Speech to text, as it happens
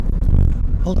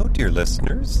Hello, dear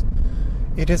listeners.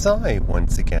 It is I,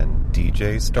 once again,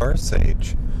 DJ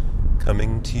Starsage,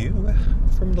 coming to you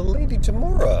from the Lady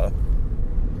Tamora.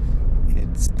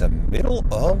 It's the middle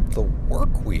of the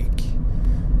work week,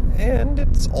 and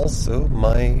it's also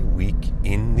my week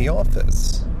in the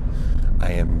office.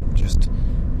 I am just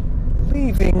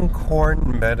leaving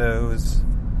Corn Meadows,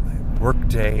 my work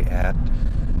day at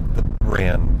the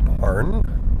Brand Barn,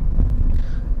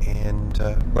 and,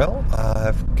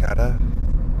 I've got a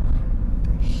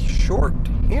short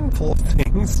handful of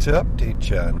things to update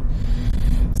you on.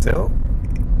 So,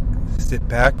 sit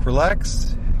back,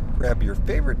 relax, grab your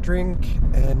favorite drink,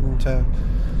 and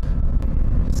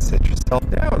sit yourself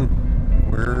down.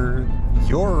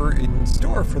 You're in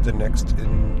store for the next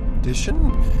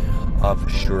edition of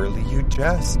Surely You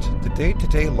Jest, the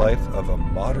day-to-day life of a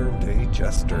modern-day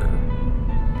jester.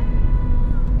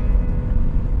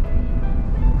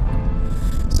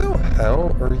 So,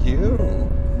 how are you?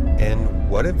 And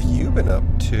what have you been up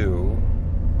to?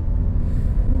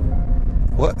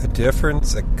 What a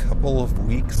difference a couple of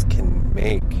weeks can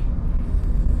make.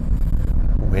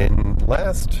 When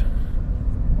last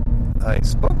I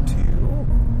spoke to you,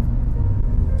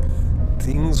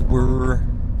 things were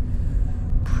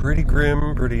pretty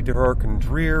grim, pretty dark and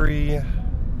dreary,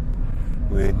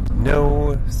 with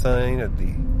no sign of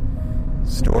the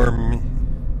storm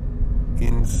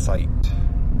in sight.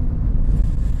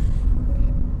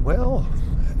 Well,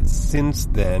 since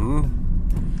then,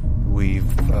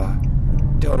 we've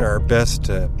done our best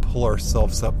to pull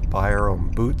ourselves up by our own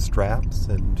bootstraps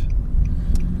and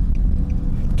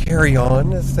carry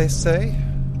on, as they say,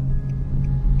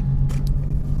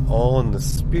 all in the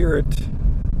spirit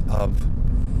of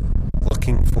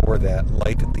looking for that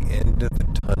light at the end of the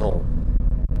tunnel.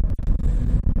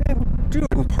 And due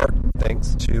in part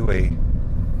thanks to a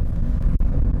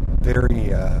very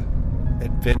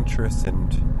adventurous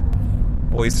and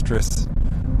boisterous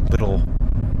little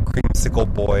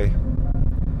creamsicle boy,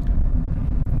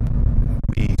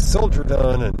 we soldiered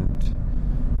on and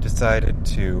decided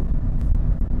to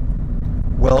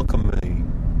welcome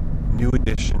a new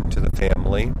addition to the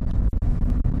family.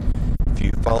 If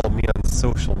you follow me on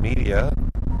social media,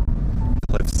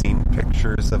 you'll have seen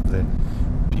pictures of the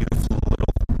beautiful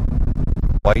little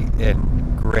white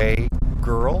and gray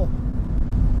girl,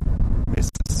 Miss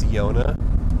Siona.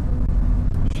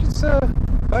 She's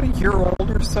about a year old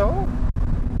or so.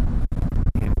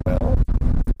 And, well,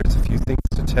 there's a few things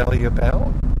to tell you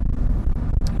about.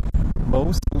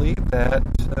 Mostly that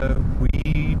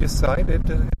we decided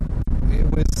it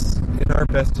was in our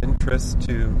best interest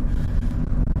to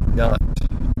not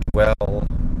dwell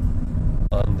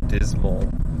on the dismal.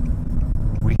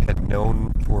 We had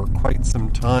known for quite some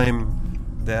time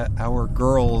that our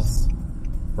girls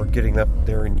were getting up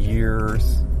there in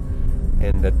years,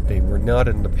 and that they were not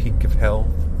in the peak of health.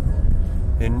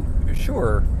 And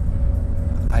sure,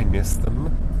 I miss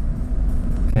them,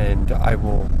 and I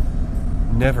will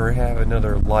never have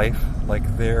another life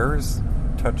like theirs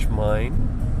touch mine.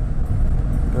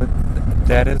 But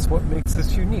that is what makes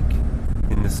us unique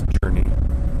in this journey.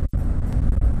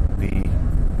 The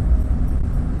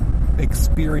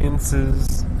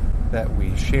experiences that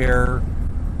we share,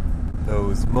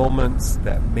 those moments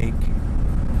that make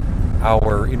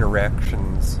our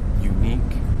interactions unique,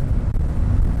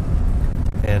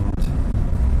 and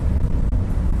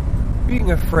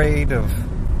being afraid of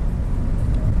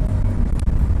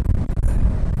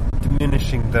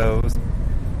diminishing those,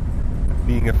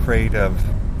 being afraid of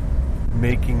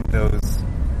making those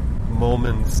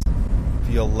moments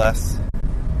feel less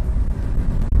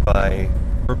by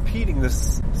repeating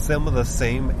some of the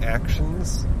same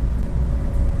actions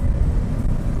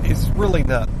is really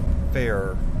not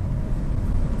fair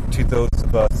to those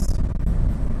of us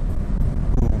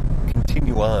who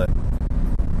continue on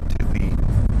to the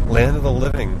land of the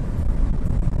living.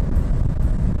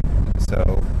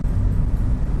 So,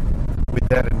 with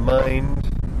that in mind,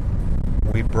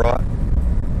 we brought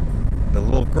the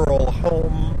little girl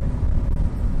home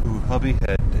who hubby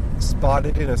had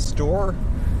spotted in a store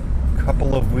a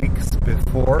couple of weeks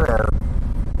before our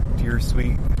dear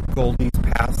sweet Goldie's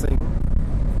passing,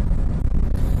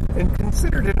 and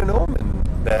considered it an omen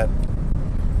that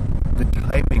the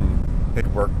timing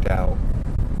had worked out,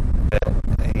 that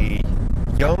a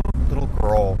young little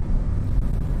girl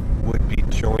would be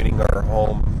joining our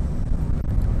home,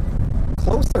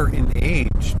 closer in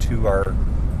age to our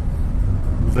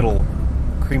little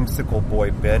creamsicle boy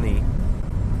Benny,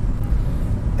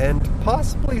 and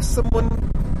possibly someone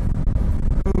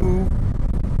who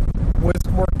was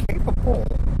more capable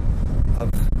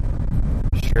of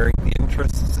sharing the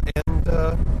interests and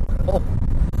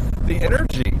the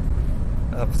energy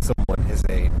of someone his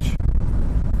age.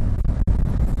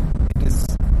 It has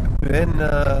been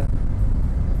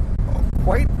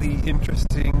quite the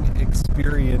interesting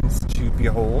experience to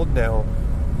behold. Now,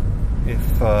 if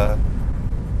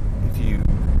you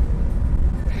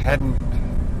hadn't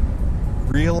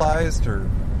realized or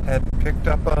hadn't picked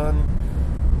up on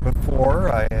before,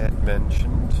 I had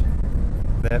mentioned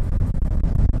that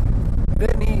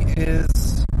Benny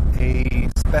is a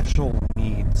special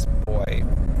needs boy.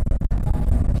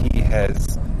 He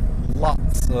has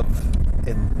lots of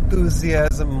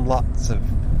enthusiasm, lots of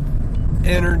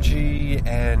energy,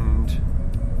 and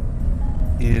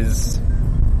is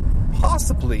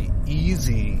possibly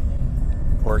easily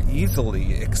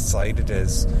excited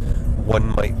as one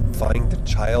might find a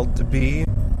child to be.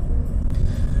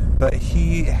 But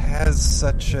he has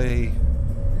such a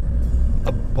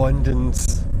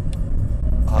abundance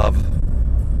of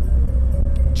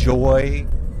joy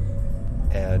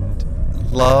and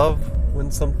love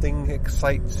when something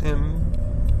excites him,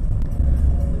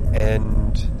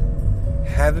 and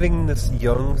having this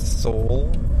young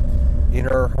soul in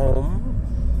our home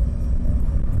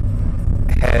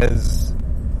has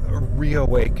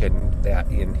reawakened that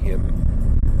in him.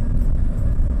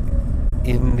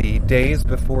 In the days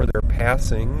before their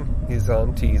passing, his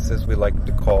aunties, as we like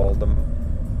to call them,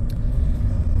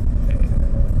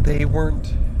 they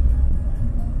weren't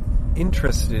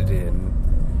interested in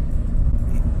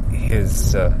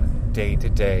his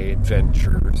day-to-day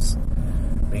adventures.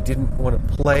 They didn't want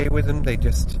to play with him. They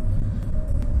just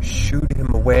shooed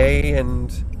him away,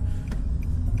 and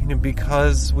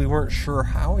because we weren't sure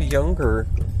how a younger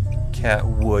cat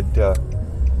would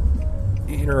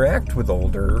interact with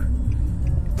older,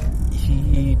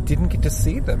 he didn't get to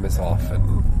see them as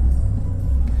often.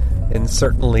 And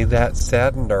certainly that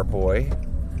saddened our boy,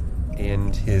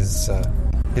 and his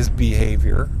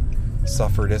behavior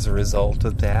suffered as a result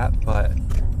of that. But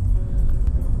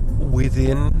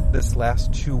within this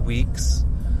last 2 weeks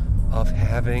of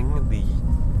having the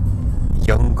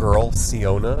young girl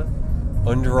Siona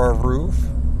under our roof,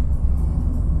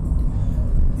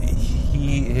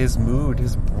 his mood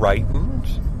has brightened.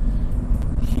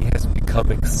 He has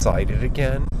become excited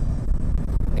again,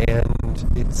 and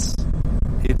it's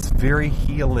very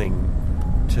healing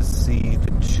to see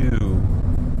the two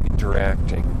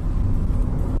interacting.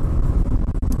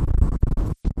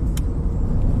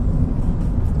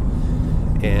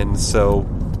 And so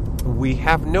we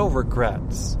have no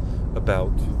regrets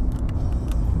about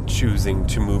choosing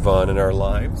to move on in our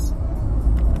lives.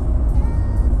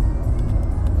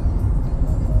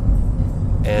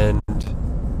 And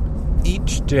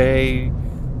each day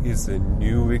is a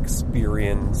new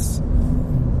experience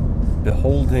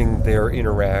beholding their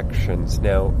interactions.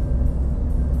 Now,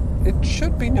 it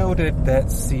should be noted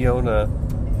that Siona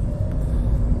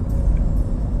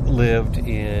lived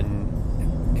in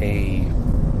a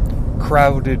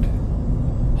crowded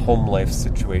home life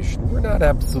situation. We're not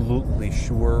absolutely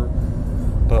sure,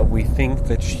 but we think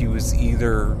that she was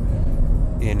either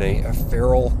in a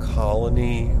feral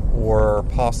colony or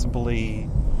possibly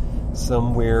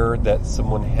somewhere that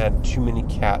someone had too many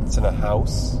cats in a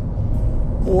house,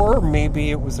 or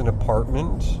maybe it was an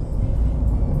apartment.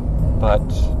 But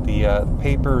the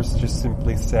papers just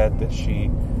simply said that she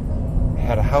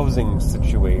had a housing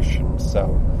situation,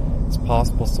 so it's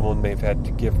possible someone may have had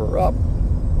to give her up.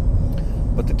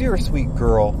 But the dear sweet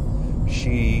girl,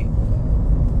 she,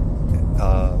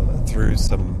 through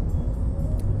some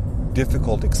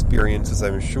difficult experiences,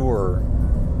 I'm sure,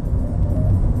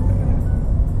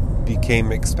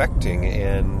 became expecting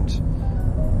and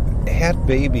had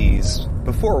babies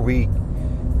before we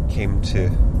came to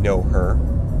know her,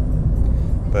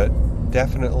 but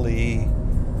definitely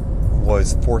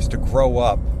was forced to grow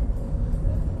up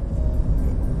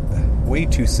way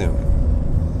too soon.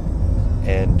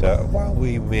 And while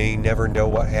we may never know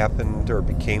what happened or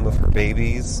became of her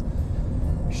babies,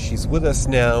 she's with us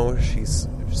now. She's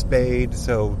spayed,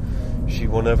 so she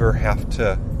will never have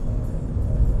to,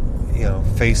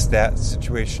 face that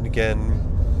situation again.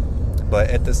 But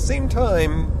at the same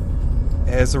time,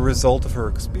 as a result of her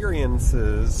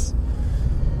experiences,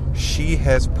 she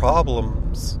has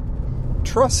problems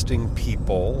trusting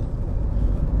people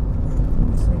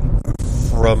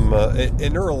from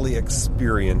an early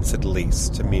experience, at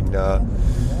least. I mean,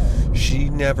 she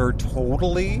never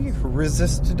totally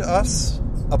resisted us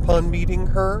upon meeting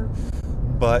her,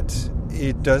 but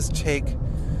it does take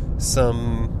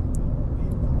some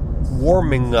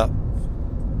warming up.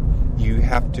 You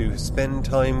have to spend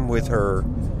time with her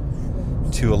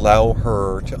to allow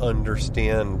her to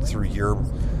understand through your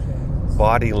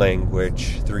body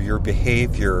language, through your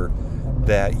behavior,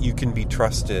 that you can be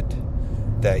trusted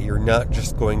that you're not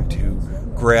just going to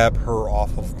grab her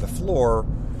off of the floor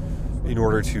in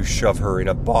order to shove her in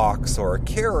a box or a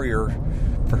carrier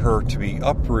for her to be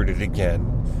uprooted again.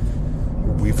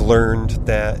 We've learned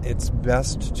that it's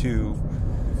best to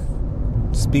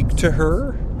speak to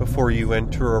her before you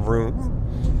enter a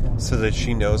room so that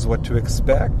she knows what to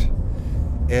expect,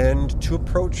 and to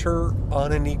approach her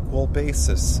on an equal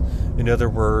basis. In other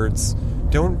words,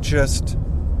 don't just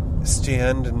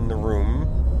stand in the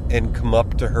room and come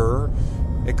up to her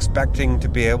expecting to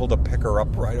be able to pick her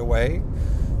up right away.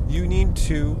 You need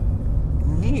to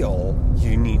kneel,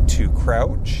 you need to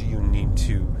crouch, you need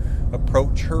to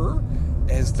approach her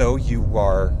as though you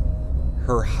are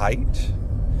her height.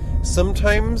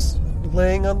 Sometimes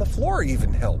laying on the floor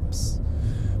even helps.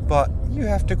 But you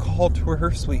have to call to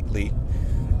her sweetly,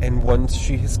 and once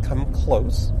she has come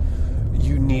close,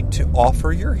 you need to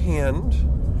offer your hand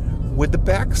with the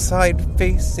backside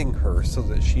facing her so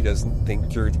that she doesn't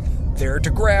think you're there to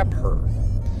grab her.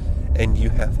 And you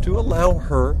have to allow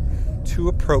her to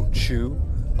approach you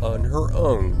on her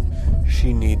own.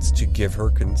 She needs to give her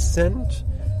consent,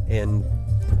 and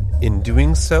in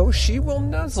doing so, she will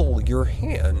nuzzle your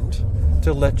hand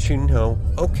to let you know,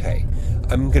 okay,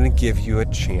 I'm going to give you a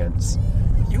chance.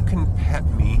 You can pet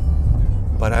me,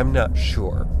 but I'm not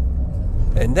sure.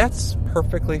 And that's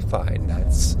perfectly fine.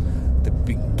 That's the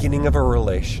beginning of a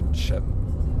relationship.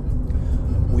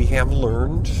 We have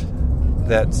learned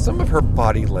that some of her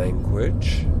body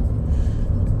language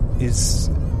is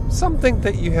something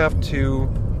that you have to,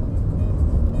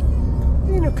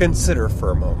 consider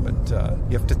for a moment.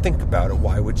 You have to think about it.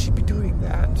 Why would she be doing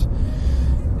that?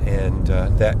 And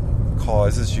that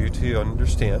causes you to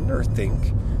understand or think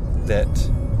that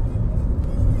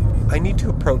I need to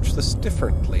approach this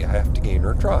differently. I have to gain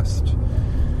her trust.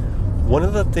 One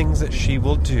of the things that she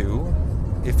will do,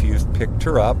 if you've picked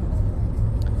her up,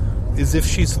 is if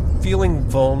she's feeling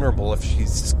vulnerable, if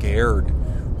she's scared,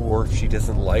 or if she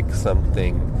doesn't like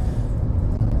something,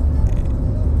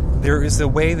 there is a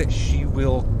way that she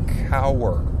will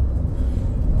cower.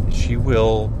 She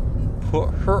will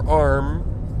put her arm,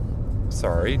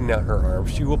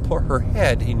 she will put her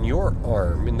head in your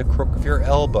arm, in the crook of your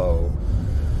elbow,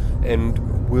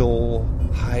 and will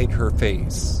hide her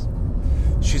face.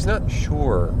 She's not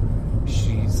sure.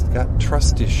 She's got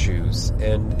trust issues,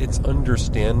 and it's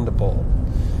understandable.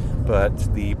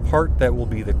 But the part that will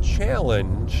be the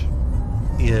challenge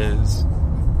is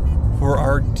for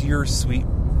our dear, sweet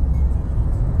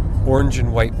orange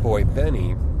and white boy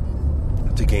Benny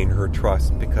to gain her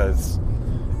trust, because,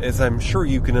 as I'm sure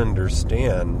you can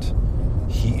understand,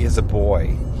 he is a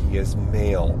boy. He is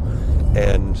male.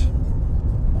 And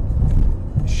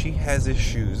she has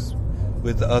issues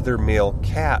with other male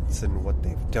cats and what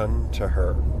they've done to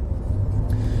her.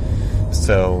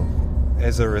 So,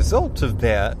 as a result of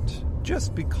that,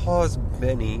 just because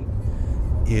Benny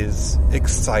is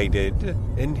excited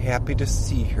and happy to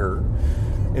see her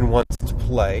and wants to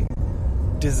play,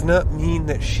 does not mean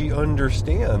that she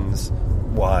understands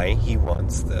why he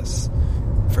wants this.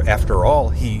 For after all,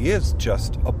 he is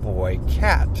just a boy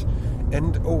cat.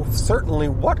 And certainly,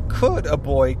 what could a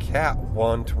boy cat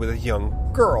want with a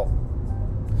young girl?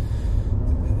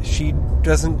 She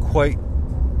doesn't quite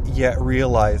yet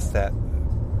realize that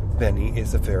Benny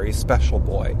is a very special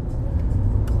boy.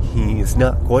 He is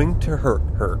not going to hurt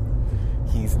her.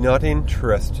 He's not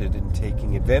interested in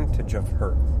taking advantage of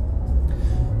her.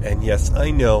 And yes,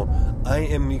 I know I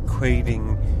am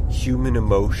equating human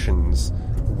emotions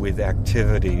with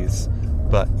activities,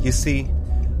 but you see,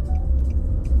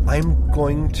 I'm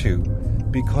going to,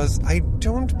 because I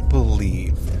don't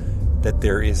believe that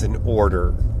there is an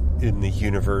order in the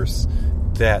universe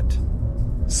that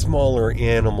smaller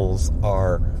animals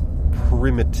are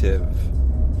primitive.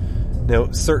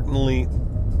 Now, certainly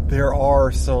there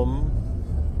are some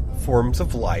forms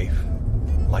of life,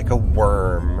 like a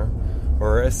worm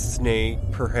or a snake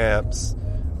perhaps,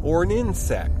 or an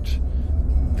insect,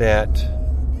 that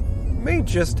may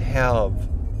just have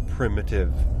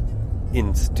primitive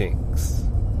instincts.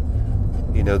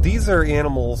 These are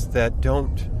animals that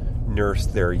don't nurse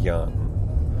their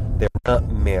young. They're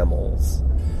not mammals.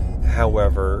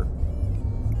 However,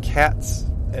 cats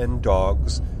and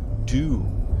dogs do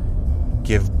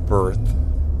give birth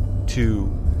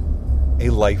to a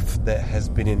life that has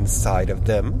been inside of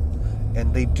them,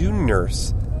 and they do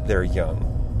nurse their young.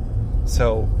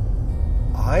 So,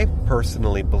 I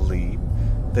personally believe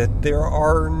that there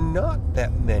are not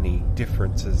that many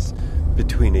differences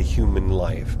between a human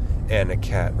life and a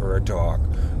cat or a dog.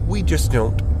 We just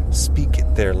don't speak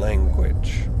their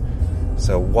language.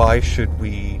 So why should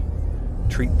we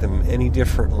treat them any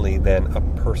differently than a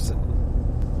person?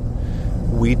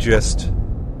 we just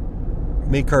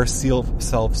make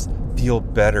ourselves feel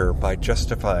better by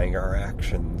justifying our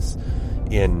actions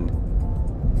in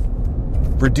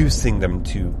reducing them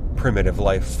to primitive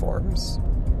life forms.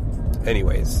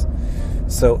 Anyways,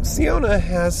 so Siona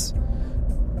has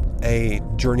a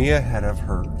journey ahead of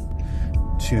her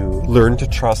to learn to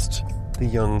trust the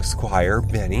young squire,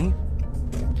 Benny.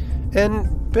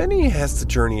 And Benny has the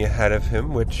journey ahead of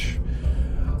him, which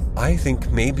I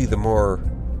think may be the more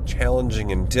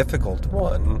challenging and difficult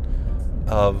one,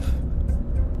 of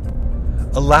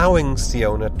allowing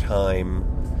Siona time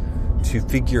to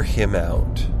figure him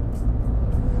out.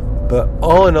 But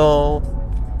all in all,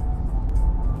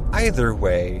 either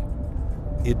way,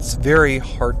 it's very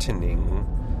heartening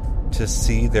to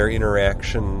see their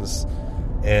interactions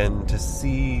and to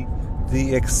see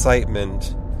the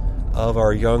excitement of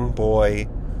our young boy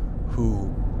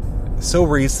who so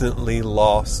recently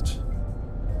lost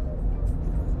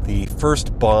the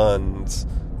first bonds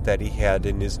that he had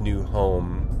in his new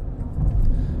home,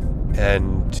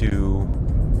 and to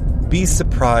be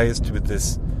surprised with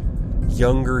this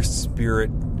younger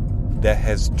spirit that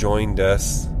has joined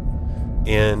us,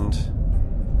 and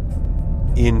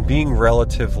in being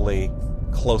relatively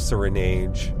closer in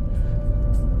age,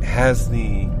 has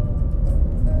the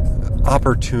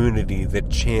opportunity, the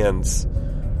chance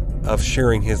of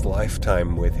sharing his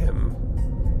lifetime with him.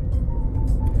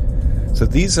 So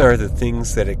these are the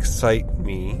things that excite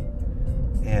me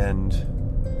and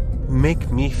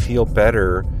make me feel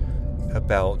better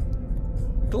about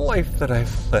the life that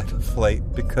I've led of late,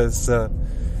 because,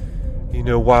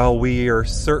 while we are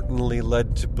certainly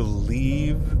led to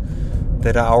believe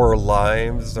that our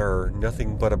lives are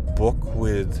nothing but a book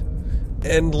with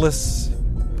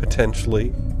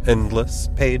potentially endless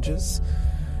pages,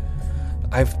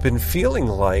 I've been feeling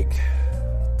like,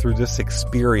 through this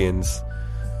experience,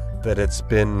 that it's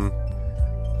been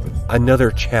another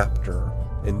chapter,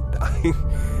 and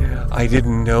I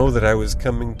didn't know that I was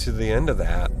coming to the end of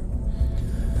that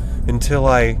until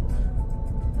I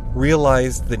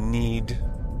realized the need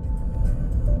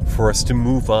for us to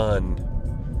move on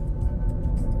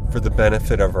for the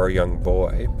benefit of our young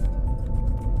boy.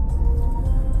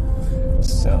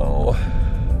 So,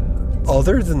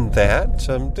 other than that,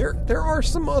 there are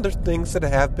some other things that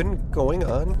have been going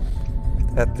on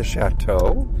at the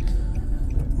chateau.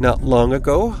 Not long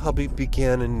ago, Hubby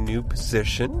began a new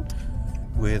position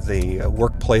with a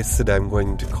workplace that I'm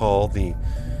going to call the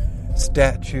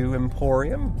Statue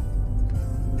Emporium,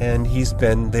 and he's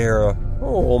been there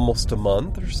almost a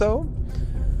month or so.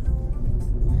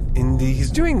 And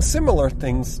he's doing similar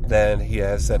things that he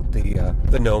has at the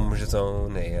Gnome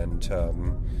Zone and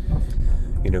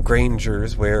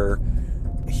Granger's, where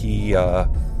he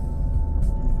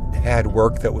had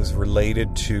work that was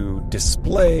related to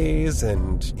displays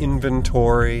and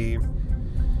inventory.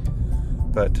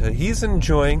 But he's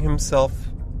enjoying himself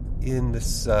in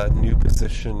this new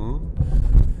position.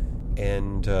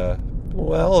 And,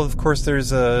 of course, there's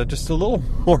just a little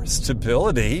more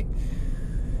stability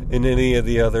in any of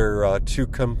the other two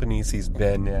companies he's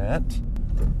been at.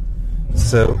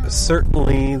 So,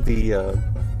 certainly the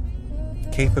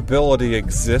capability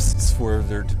exists for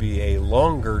there to be a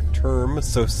longer-term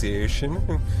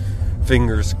association.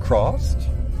 Fingers crossed.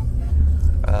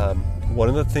 One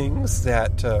of the things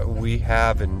that we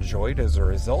have enjoyed as a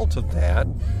result of that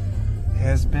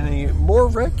has been a more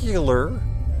regular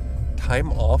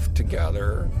time off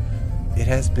together. It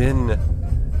has been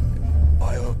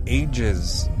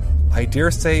ages. I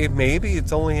dare say maybe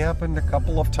it's only happened a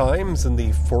couple of times in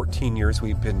the 14 years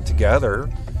we've been together,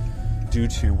 due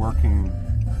to working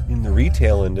in the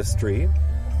retail industry.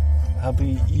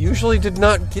 Hubby usually did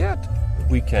not get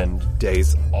weekend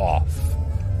days off.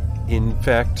 In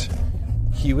fact,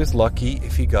 he was lucky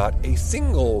if he got a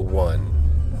single one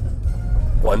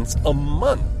once a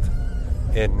month.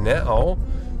 And now,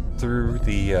 through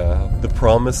the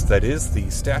promise that is the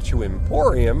Statue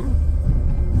Emporium,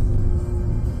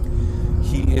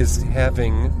 he is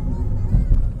having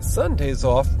Sundays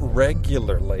off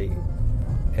regularly.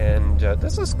 And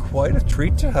this is quite a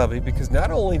treat to Hubby, because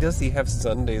not only does he have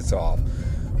Sundays off,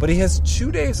 but he has 2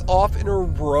 days off in a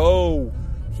row.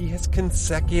 He has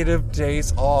consecutive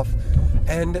days off.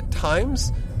 And at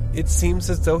times, it seems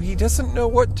as though he doesn't know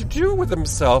what to do with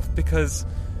himself, because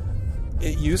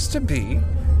it used to be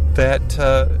that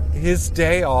his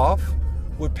day off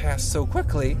would pass so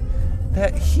quickly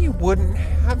that he wouldn't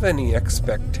have any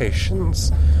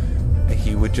expectations.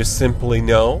 He would just simply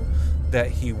know that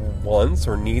he wants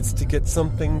or needs to get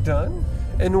something done,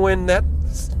 and when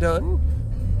that's done,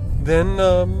 then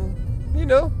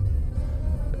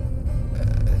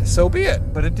so be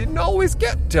it. But it didn't always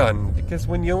get done, because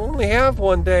when you only have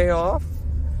one day off,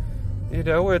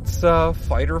 it's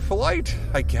fight or flight,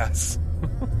 I guess.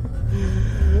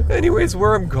 Anyways,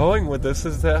 where I'm going with this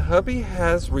is that hubby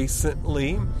has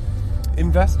recently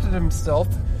invested himself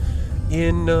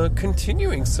in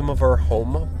continuing some of our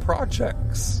home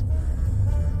projects.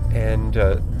 And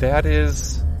that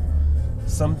is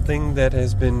something that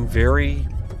has been very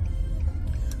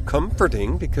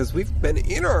comforting, because we've been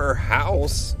in our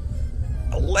house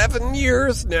 11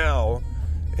 years now.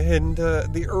 And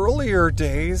the earlier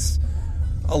days,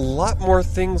 a lot more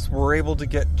things were able to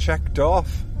get checked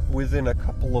off within a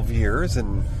couple of years.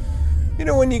 And,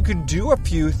 when you could do a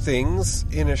few things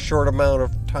in a short amount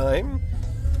of time,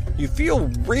 you feel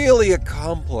really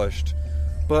accomplished.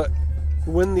 But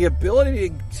when the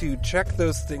ability to check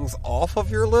those things off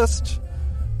of your list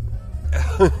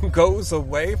goes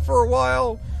away for a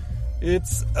while,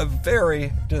 it's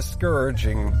very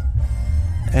discouraging.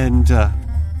 And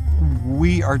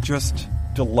we are just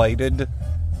delighted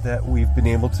that we've been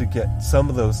able to get some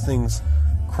of those things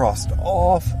crossed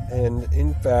off. And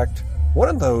in fact, one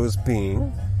of those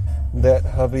being that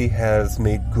hubby has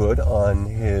made good on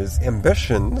his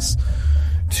ambitions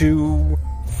to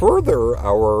further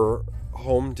our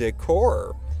home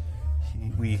decor.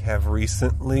 We have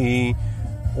recently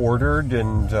ordered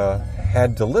and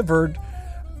had delivered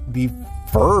the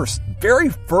very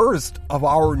first of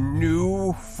our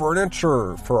new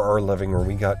furniture for our living room.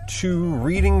 We got 2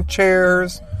 reading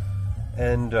chairs,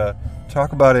 and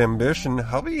talk about ambition.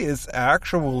 Hubby is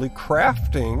actually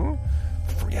crafting,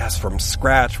 from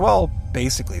scratch,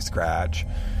 basically scratch,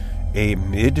 a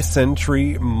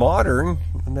mid-century modern,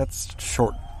 and that's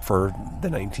short for the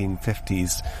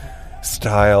 1950s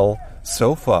style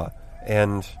sofa.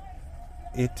 And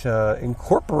it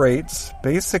incorporates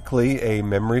basically a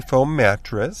memory foam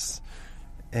mattress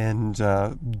and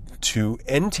 2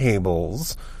 end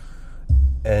tables.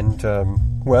 And,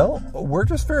 we're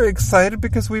just very excited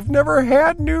because we've never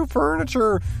had new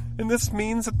furniture. And this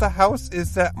means that the house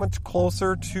is that much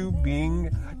closer to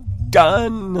being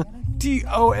done.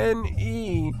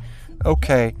 D-O-N-E.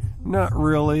 Okay, not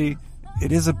really.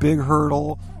 It is a big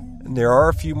hurdle. And there are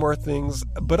a few more things,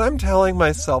 but I'm telling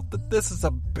myself that this is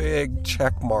a big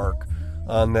check mark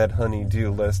on that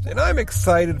honey-do list, and I'm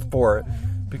excited for it,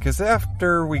 because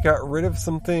after we got rid of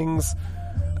some things,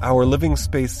 our living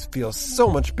space feels so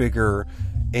much bigger.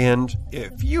 And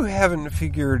if you haven't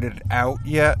figured it out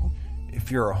yet, if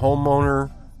you're a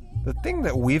homeowner, the thing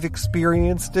that we've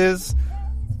experienced is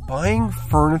buying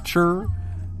furniture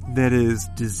that is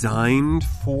designed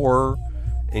for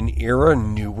an era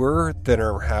newer than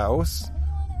our house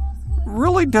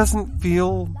really doesn't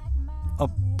feel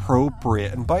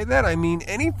appropriate. And by that I mean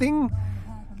anything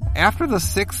after the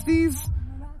 60s.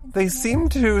 They seem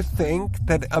to think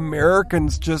that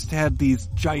Americans just had these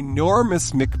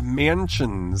ginormous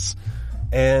McMansions.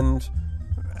 And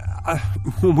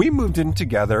when we moved in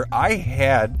together, I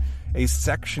had a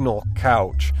sectional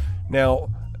couch. Now,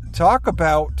 talk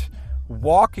about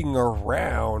walking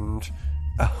around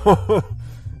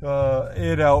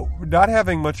not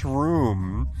having much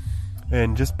room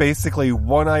and just basically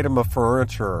one item of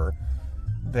furniture.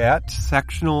 That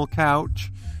sectional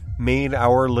couch made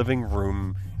our living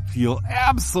room feel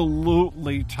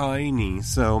absolutely tiny.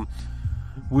 So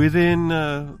within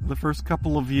the first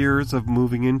couple of years of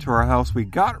moving into our house, we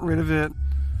got rid of it.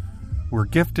 We're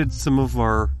gifted some of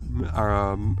our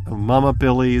Mama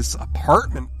Billy's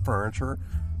apartment furniture,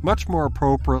 much more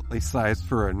appropriately sized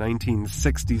for a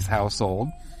 1960s household.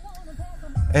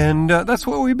 And that's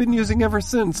what we've been using ever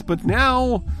since. But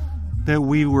now that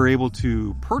we were able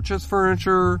to purchase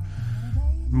furniture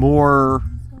more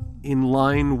in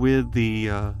line with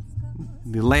the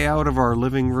layout of our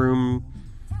living room,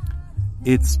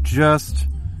 it's just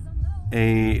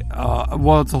it's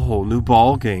a whole new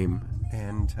ball game.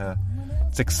 And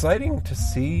it's exciting to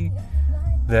see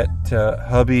that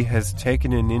hubby has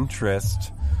taken an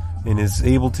interest and is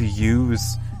able to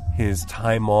use his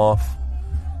time off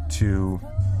to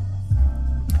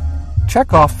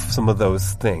check off some of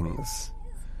those things.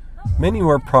 Many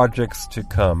more projects to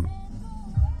come.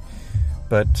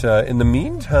 But in the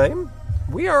meantime,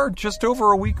 we are just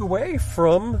over a week away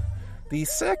from the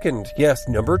second,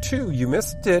 number 2. You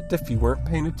missed it if you weren't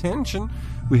paying attention.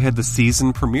 We had the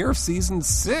season premiere of season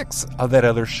 6 of that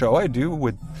other show I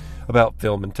do about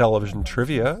film and television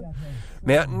trivia,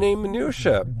 Matinee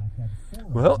Minutia.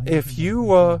 Well, if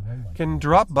you can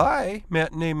drop by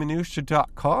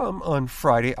matineeminutia.com on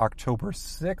Friday, October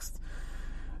 6th,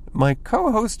 my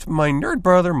co-host, my nerd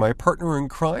brother, my partner in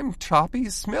crime, Choppy,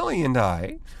 Smelly, and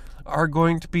I are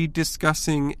going to be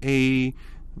discussing a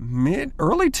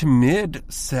early to mid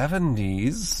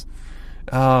 70s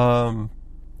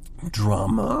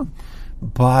drama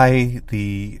by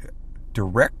the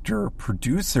director,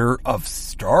 producer of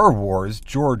Star Wars,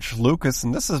 George Lucas,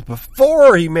 and this is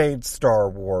before he made Star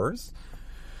Wars.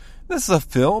 This is a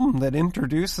film that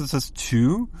introduces us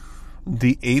to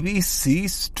the ABC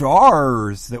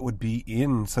stars that would be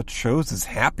in such shows as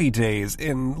Happy Days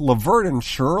and Laverne and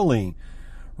Shirley,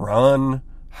 Ron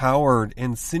Howard,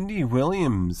 and Cindy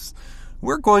Williams.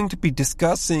 We're going to be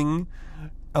discussing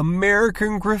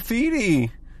American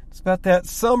Graffiti. It's about that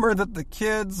summer that the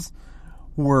kids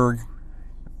were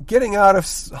getting out of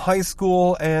high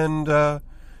school and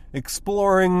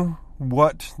exploring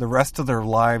what the rest of their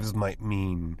lives might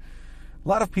mean. A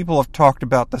lot of people have talked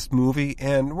about this movie,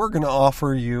 and we're going to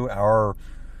offer you our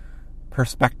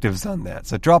perspectives on that.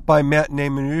 So drop by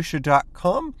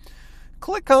matineeminutia.com.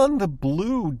 Click on the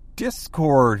blue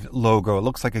Discord logo. It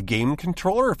looks like a game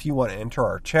controller if you want to enter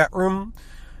our chat room.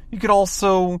 You could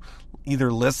also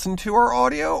either listen to our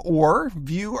audio or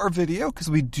view our video, because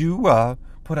we do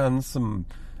put on some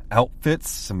outfits,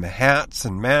 some hats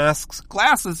and masks,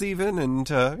 glasses even, and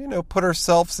put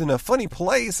ourselves in a funny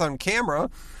place on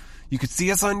camera. You could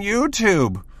see us on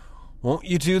YouTube. Won't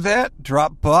you do that?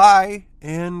 Drop by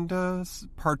and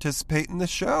participate in the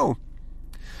show.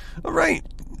 All right.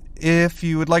 If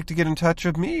you would like to get in touch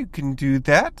with me, you can do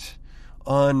that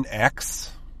on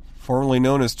X, formerly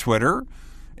known as Twitter,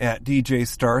 at DJ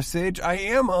Starsage. I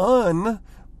am on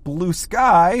Blue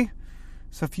Sky,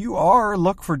 so if you are,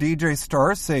 look for DJ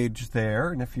Starsage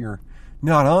there. And if you're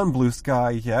not on Blue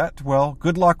Sky yet, well,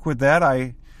 good luck with that.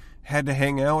 I had to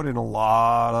hang out in a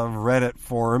lot of Reddit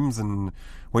forums and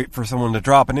wait for someone to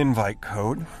drop an invite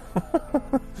code.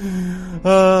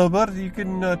 But you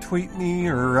can tweet me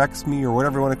or X me or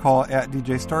whatever you want to call it at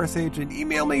DJ Starsage, and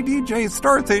email me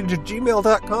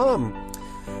djstarsage@gmail.com.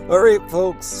 All right,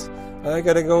 folks. I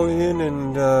gotta go in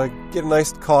and get an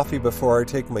iced coffee before I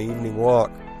take my evening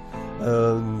walk.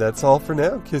 That's all for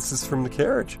now. Kisses from the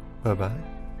carriage. Bye-bye.